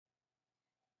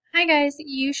Hi guys,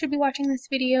 you should be watching this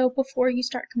video before you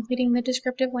start completing the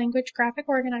descriptive language graphic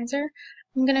organizer.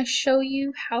 I'm going to show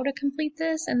you how to complete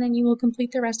this and then you will complete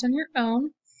the rest on your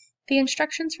own. The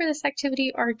instructions for this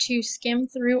activity are to skim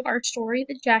through our story,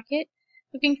 the jacket,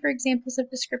 looking for examples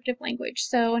of descriptive language.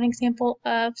 So an example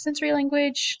of sensory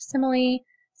language, simile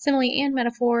and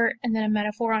metaphor, and then a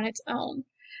metaphor on its own.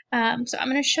 So I'm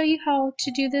going to show you how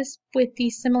to do this with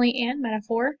the simile and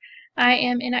metaphor. I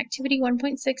am in Activity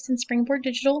 1.6 in Springboard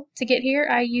Digital. To get here,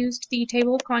 I used the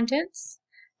table of contents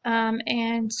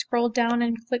and scrolled down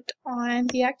and clicked on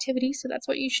the activity, so that's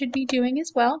what you should be doing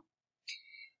as well.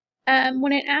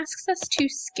 When it asks us to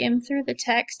skim through the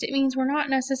text, it means we're not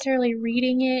necessarily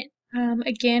reading it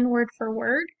again word for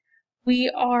word. We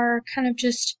are kind of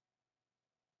just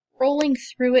rolling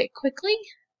through it quickly,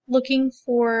 looking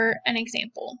for an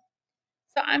example.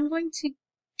 So I'm going to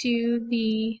do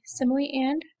the simile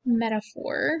and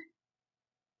metaphor.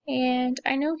 And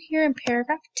I know here in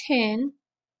paragraph 10,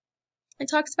 it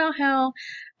talks about how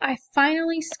I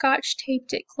finally scotch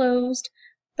taped it closed,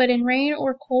 but in rain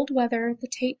or cold weather, the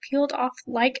tape peeled off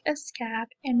like a scab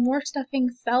and more stuffing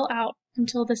fell out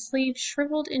until the sleeve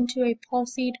shriveled into a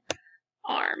palsied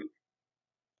arm.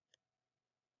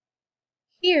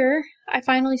 Here, I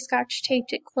finally scotch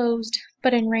taped it closed,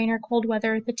 but in rain or cold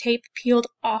weather, the tape peeled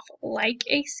off like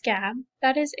a scab.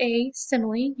 That is a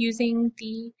simile using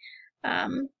the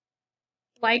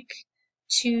like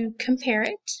to compare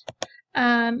it.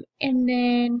 And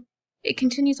then it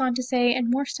continues on to say, and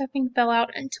more stuffing fell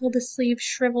out until the sleeve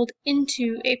shriveled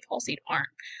into a palsied arm.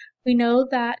 We know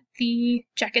that the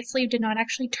jacket sleeve did not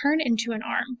actually turn into an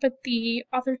arm, but the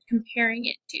author's comparing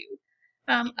it to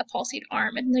a palsied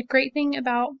arm. And the great thing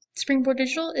about Springboard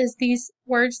Digital is these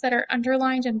words that are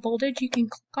underlined and bolded you can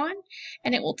click on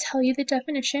and it will tell you the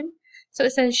definition. So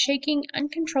it says shaking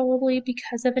uncontrollably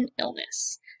because of an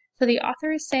illness. So the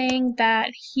author is saying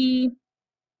that he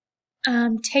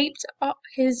taped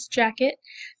his jacket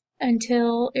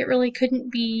until it really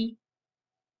couldn't be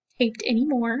taped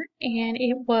anymore, and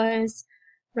it was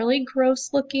really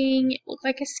gross looking. It looked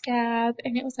like a scab,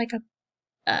 and it was like a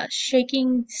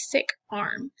shaking, sick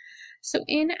arm. So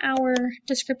in our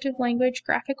descriptive language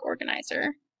graphic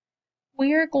organizer,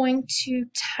 we are going to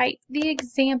type the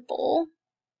example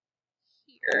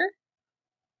here.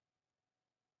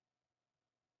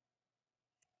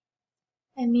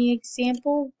 And the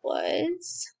example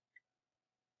was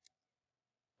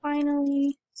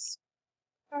finally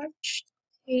scotch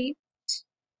taped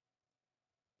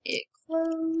it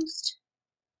closed,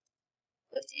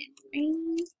 but in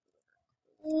rain,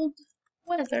 cold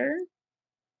weather,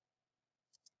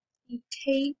 the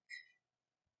tape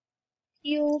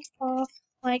peeled off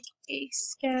like a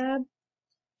scab.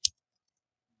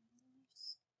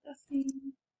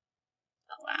 Stuffing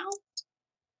fell out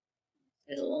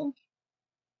until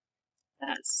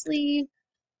that sleeve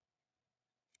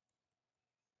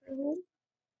rolled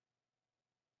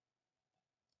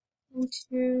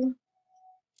into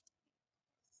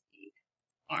the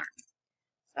arm.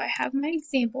 So I have my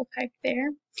example typed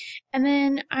there. And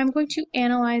then I'm going to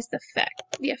analyze the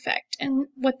effect. And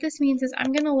what this means is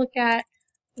I'm going to look at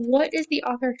what is the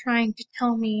author trying to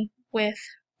tell me with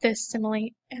this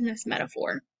simile and this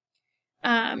metaphor.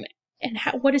 And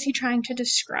what is he trying to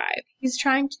describe? He's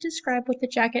trying to describe what the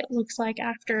jacket looks like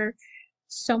after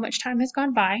so much time has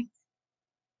gone by.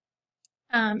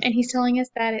 And he's telling us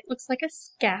that it looks like a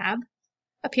scab,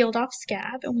 a peeled off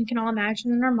scab, and we can all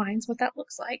imagine in our minds what that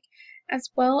looks like, as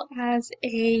well as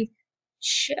a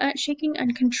shaking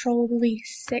uncontrollably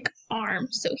sick arm.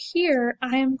 So here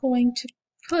I am going to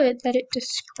put that it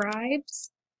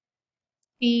describes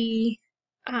the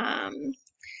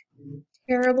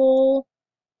terrible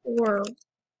or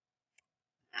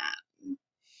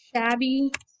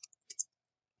shabby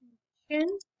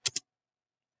condition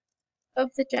of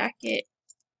the jacket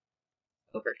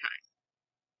over time.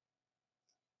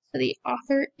 So the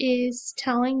author is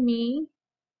telling me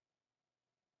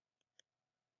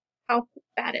how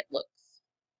bad it looks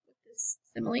with this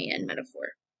simile and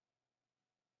metaphor.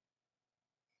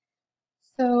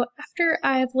 So after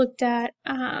I've looked at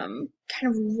kind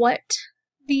of what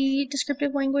the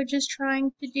descriptive language is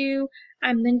trying to do,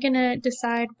 I'm then going to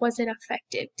decide, was it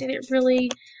effective? Did it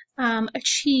really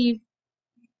achieve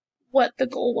what the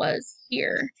goal was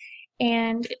here?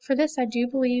 And for this, I do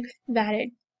believe that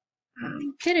it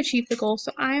did achieve the goal.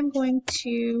 So I am going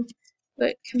to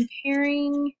put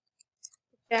comparing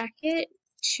the jacket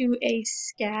to a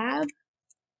scab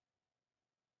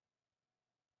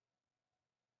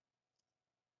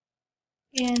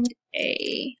and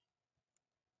a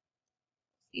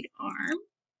arm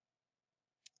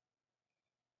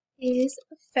is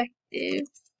effective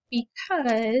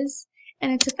because,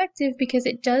 and it's effective because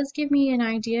it does give me an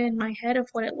idea in my head of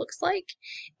what it looks like,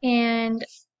 and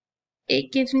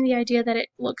it gives me the idea that it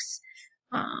looks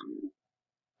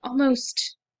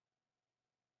almost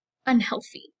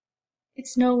unhealthy.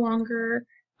 It's no longer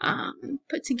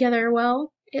put together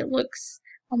well. It looks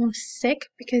almost sick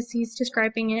because he's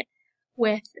describing it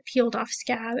with a peeled off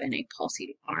scab and a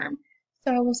palsied arm.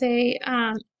 So I will say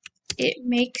it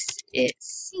makes it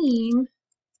seem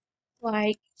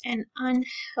like an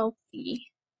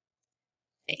unhealthy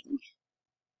thing.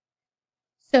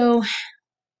 So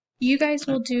you guys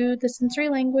will do the sensory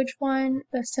language one,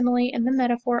 the simile, and the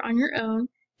metaphor on your own.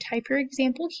 Type your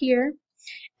example here.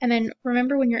 And then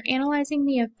remember, when you're analyzing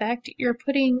the effect, you're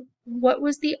putting what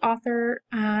was the author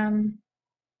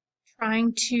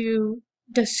trying to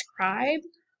describe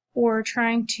or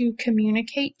trying to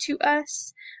communicate to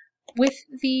us with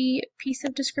the piece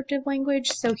of descriptive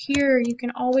language. So here you can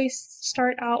always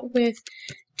start out with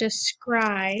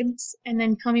describes and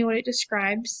then tell me what it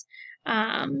describes.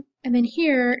 And then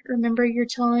here, remember, you're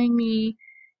telling me,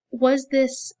 was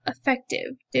this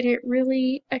effective? Did it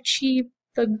really achieve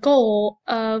the goal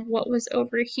of what was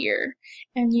over here?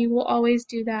 And you will always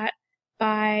do that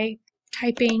by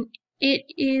typing it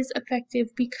is effective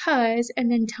because,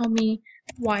 and then tell me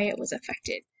why it was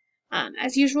effective.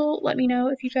 As usual, let me know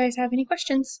if you guys have any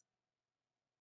questions.